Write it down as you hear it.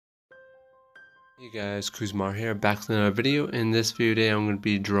Hey guys, Kuzmar here, back with another video. In this video today, I'm going to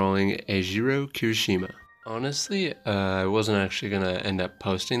be drawing Eijiro Kirishima. Honestly, I wasn't actually going to end up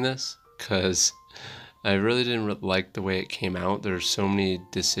posting this, because I really didn't like the way it came out. There's so many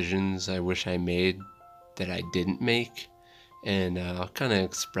decisions I wish I made that I didn't make, and I'll kind of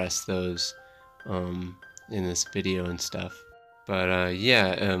express those in this video and stuff. But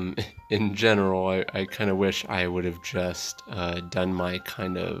in general, I kind of wish I would have just done my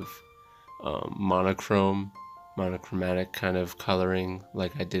kind of monochromatic kind of coloring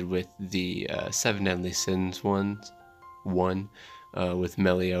like I did with the Seven Deadly Sins one with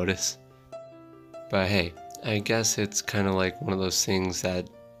Meliodas. But hey, I guess it's kind of like one of those things that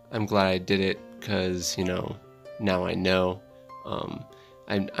I'm glad I did it because, you know, now I know.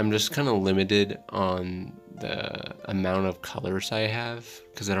 I'm just kind of limited on the amount of colors I have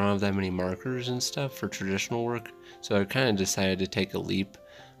because I don't have that many markers and stuff for traditional work, so I kind of decided to take a leap.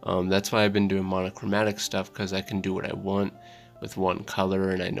 That's why I've been doing monochromatic stuff, because I can do what I want with one color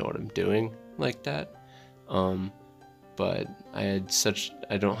and I know what I'm doing like that. But I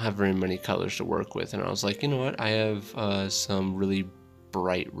don't have very many colors to work with, and I was like, you know what, I have some really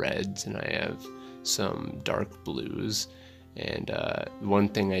bright reds and I have some dark blues, and one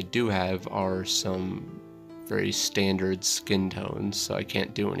thing I do have are some very standard skin tones, so I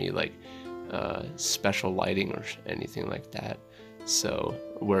can't do any like special lighting or anything like that. So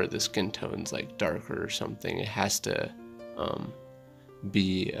where the skin tone's like darker or something, it has to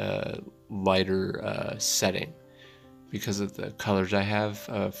be a lighter setting because of the colors I have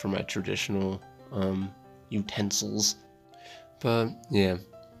for my traditional utensils. But yeah,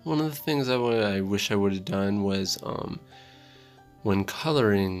 one of the things I wish I would have done was when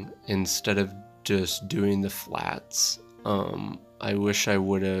coloring, instead of just doing the flats, I wish I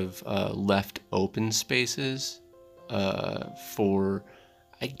would have left open spaces for,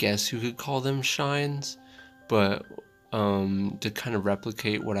 I guess you could call them shines, but to kind of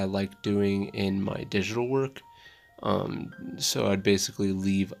replicate what I like doing in my digital work. So I'd basically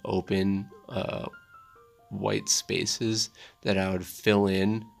leave open white spaces that I would fill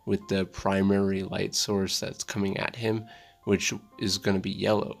in with the primary light source that's coming at him, which is going to be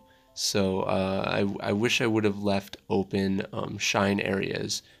yellow. So I wish I would have left open shine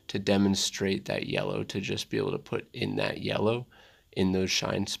areas to demonstrate that yellow, to just be able to put in that yellow in those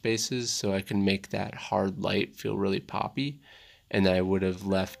shine spaces so I can make that hard light feel really poppy. And I would have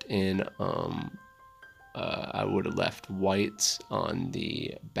left in I would have left whites on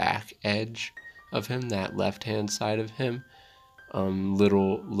the back edge of him, that left hand side of him,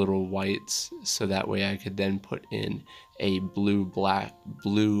 little whites, so that way I could then put in a blue backlight.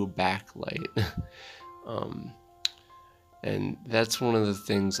 And that's one of the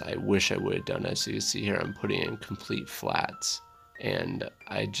things I wish I would have done. As you can see here, I'm putting in complete flats, and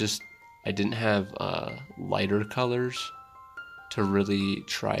I didn't have lighter colors to really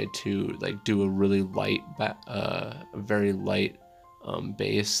try to like do a really light a very light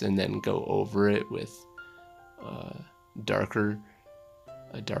base and then go over it with a darker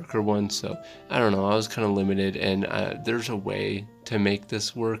one. So I don't know, I was kind of limited, and there's a way to make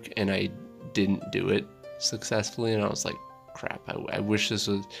this work and I didn't do it successfully, and I was like, crap, I wish this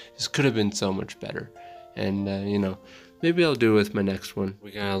could have been so much better. And you know, maybe I'll do it with my next one.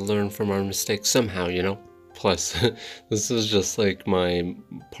 We gotta learn from our mistakes somehow, you know. Plus, this is just like my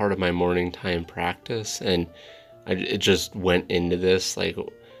part of my morning time practice, and it just went into this. Like,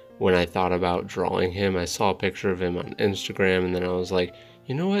 when I thought about drawing him, I saw a picture of him on Instagram, and then I was like,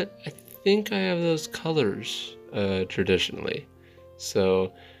 you know what, I think I have those colors traditionally.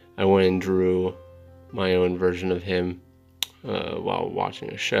 So I went and drew my own version of him while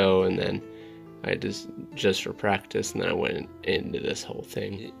watching a show, and then I just for practice, and then I went into this whole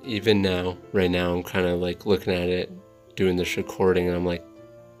thing. Even now, right now, I'm kind of like looking at it, doing this recording, and I'm like,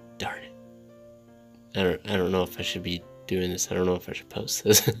 darn it. I don't know if I should be doing this. I don't know if I should post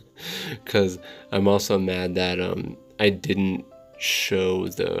this, because I'm also mad that I didn't show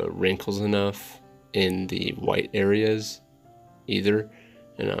the wrinkles enough in the white areas either,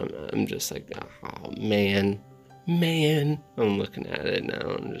 and I'm just like, oh man, I'm looking at it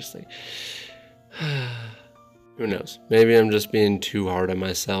now, and I'm just like, who knows? Maybe I'm just being too hard on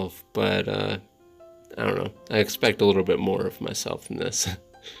myself, but I don't know. I expect a little bit more of myself than this.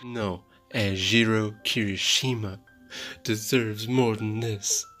 No, Eijiro Kirishima deserves more than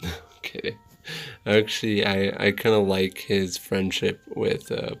this. Okay. Actually, I kind of like his friendship with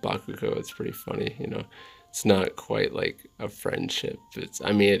Bakugo. It's pretty funny, you know. It's not quite like a friendship.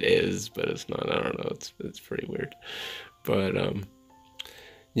 I mean, it is, but it's not. I don't know. It's pretty weird. But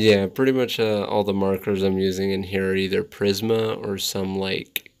yeah, pretty much all the markers I'm using in here are either Prisma or some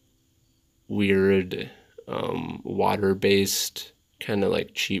like weird water-based kind of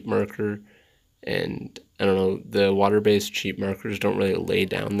like cheap marker, and I don't know, the water-based cheap markers don't really lay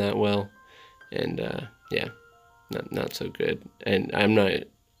down that well, and yeah, not so good. And I'm not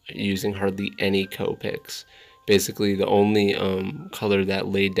using hardly any Copics. Basically, the only color that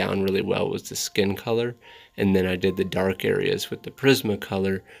laid down really well was the skin color, and then I did the dark areas with the Prisma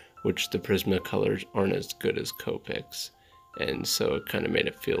color, which the Prisma colors aren't as good as Copics, and so it kind of made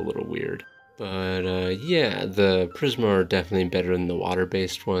it feel a little weird. But yeah, the Prisma are definitely better than the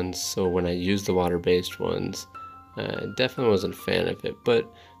water-based ones, so when I used the water-based ones, I definitely wasn't a fan of it,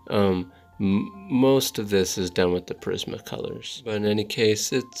 but most of this is done with the Prisma colors. But in any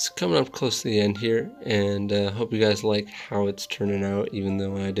case, it's coming up close to the end here, and hope you guys like how it's turning out, even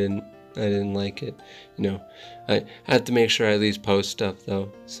though I didn't like it. You know, I had to make sure I at least post stuff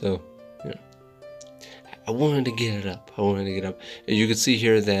though, so you know, I wanted to get it up. And you can see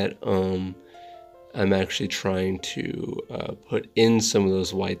here that I'm actually trying to put in some of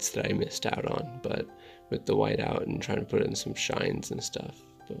those whites that I missed out on, but with the white out and trying to put in some shines and stuff.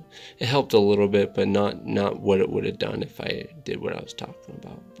 But it helped a little bit, but not what it would have done if I did what I was talking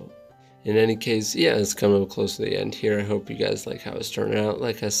about. But in any case, yeah, it's coming up close to the end here. I hope you guys like how it's turning out,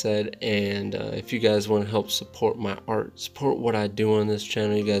 like I said, and if you guys want to help support my art, support what I do on this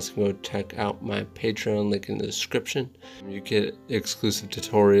channel, you guys can go check out my Patreon, link in the description. You get exclusive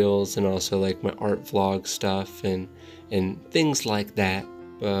tutorials and also like my art vlog stuff and things like that.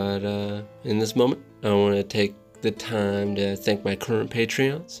 But in this moment, I want to take the time to thank my current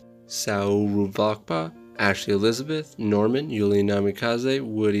Patreons: Sauru Vakpa, Ashley Elizabeth, Norman, Yuli Namikaze,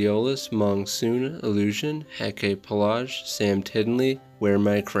 Woody Olis, Monsoon, Illusion, Heke Pelage, Sam Tiddenley, Wear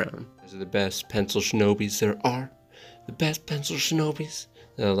My Crown. These are the best pencil shinobis there are. The best pencil shinobis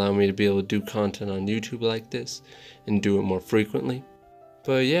that allow me to be able to do content on YouTube like this and do it more frequently.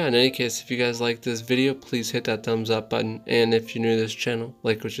 But yeah, in any case, if you guys like this video, please hit that thumbs up button. And if you're new to this channel,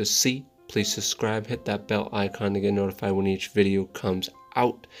 like what you see, please subscribe, hit that bell icon to get notified when each video comes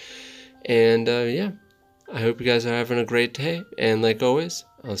out. And yeah, I hope you guys are having a great day, and like always,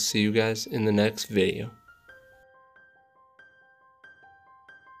 I'll see you guys in the next video.